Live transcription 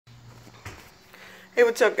Hey,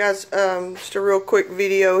 what's up, guys? Just a real quick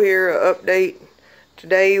video here, update.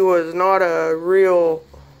 Today was not a real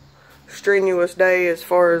strenuous day as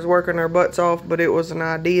far as working our butts off, but it was an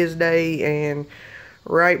ideas day, and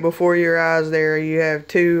right before your eyes there you have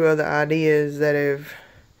two of the ideas that have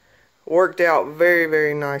worked out very,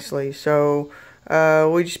 very nicely. So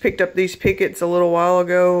we just picked up these pickets a little while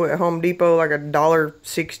ago at Home Depot, like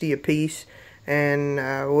 $1.60 a piece.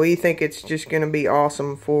 And we think it's just going to be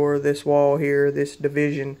awesome for this wall here, this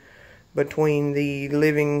division between the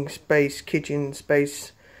living space, kitchen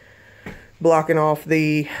space, blocking off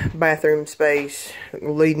the bathroom space,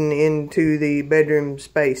 leading into the bedroom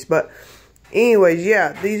space. But anyways,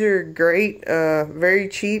 yeah, these are great, very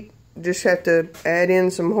cheap. Just have to add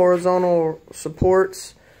in some horizontal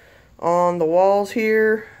supports on the walls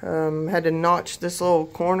here. Had to notch this little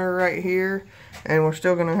corner right here, and we're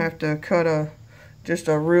still gonna have to cut just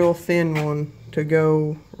a real thin one to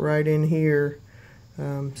go right in here.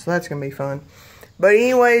 So that's gonna be fun. But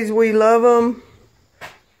anyways, we love them.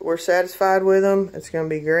 We're satisfied with them. It's gonna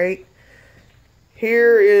be great.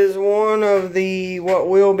 Here is one of the what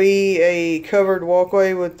will be a covered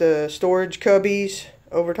walkway with the storage cubbies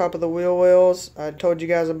over top of the wheel wells. I told you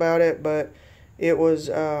guys about it, but it was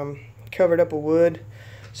covered up with wood,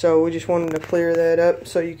 so we just wanted to clear that up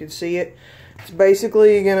so you could see it. It's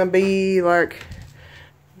basically gonna be like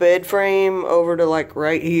bed frame over to like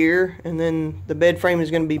right here, and then the bed frame is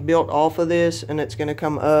going to be built off of this, and it's going to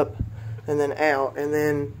come up and then out, and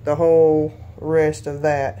then the whole rest of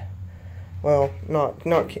that, well,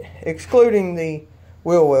 not excluding the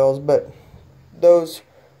wheel wells, but those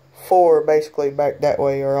four basically back that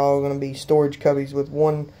way are all going to be storage cubbies with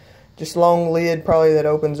one just long lid probably that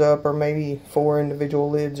opens up, or maybe four individual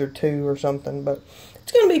lids or two or something. But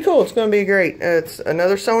it's going to be cool. It's going to be great. It's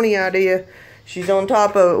another Sony idea. She's on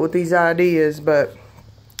top of it with these ideas. But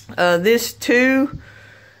this too,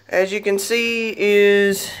 as you can see,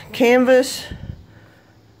 is canvas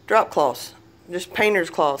drop cloths, just painter's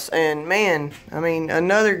cloths. And man, I mean,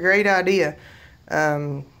 another great idea.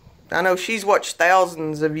 I know she's watched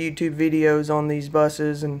thousands of YouTube videos on these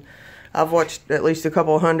buses, and I've watched at least a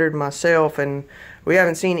couple hundred myself, and we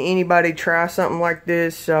haven't seen anybody try something like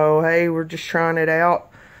this. So hey, we're just trying it out.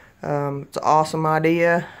 It's an awesome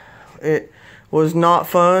idea. It was not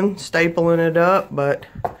fun stapling it up, but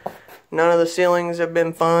none of the ceilings have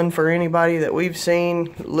been fun for anybody that we've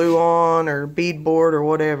seen, Luan or beadboard or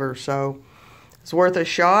whatever. So it's worth a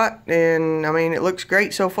shot, and I mean, it looks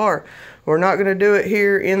great so far. We're not going to do it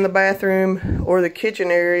here in the bathroom or the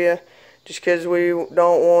kitchen area, just because we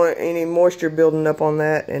don't want any moisture building up on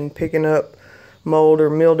that and picking up mold or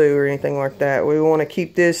mildew or anything like that. We want to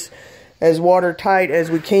keep this as watertight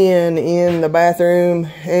as we can in the bathroom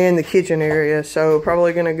and the kitchen area. So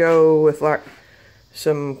probably going to go with like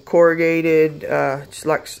some corrugated, just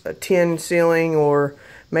like a tin ceiling, or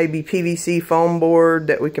maybe PVC foam board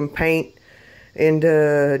that we can paint and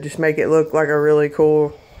just make it look like a really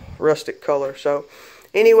cool rustic color. So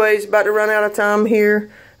anyways, about to run out of time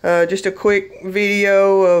here. Just a quick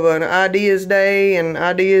video of an ideas day and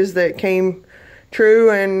ideas that came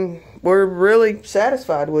true and we're really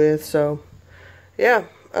satisfied with. So yeah,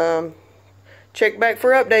 check back for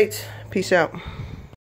updates. Peace out.